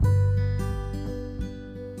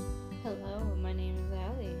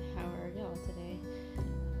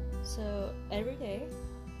Every day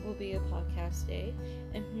will be a podcast day.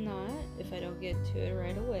 If not, if I don't get to it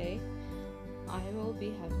right away, I will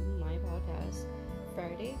be having my podcast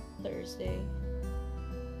Friday, Thursday,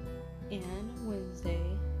 and Wednesday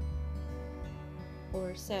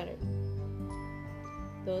or Saturday.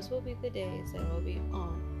 Those will be the days that I'll be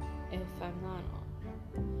on if I'm not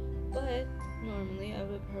on. But normally I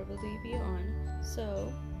would probably be on,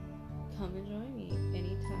 so come and join me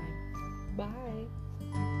anytime.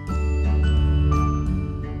 Bye!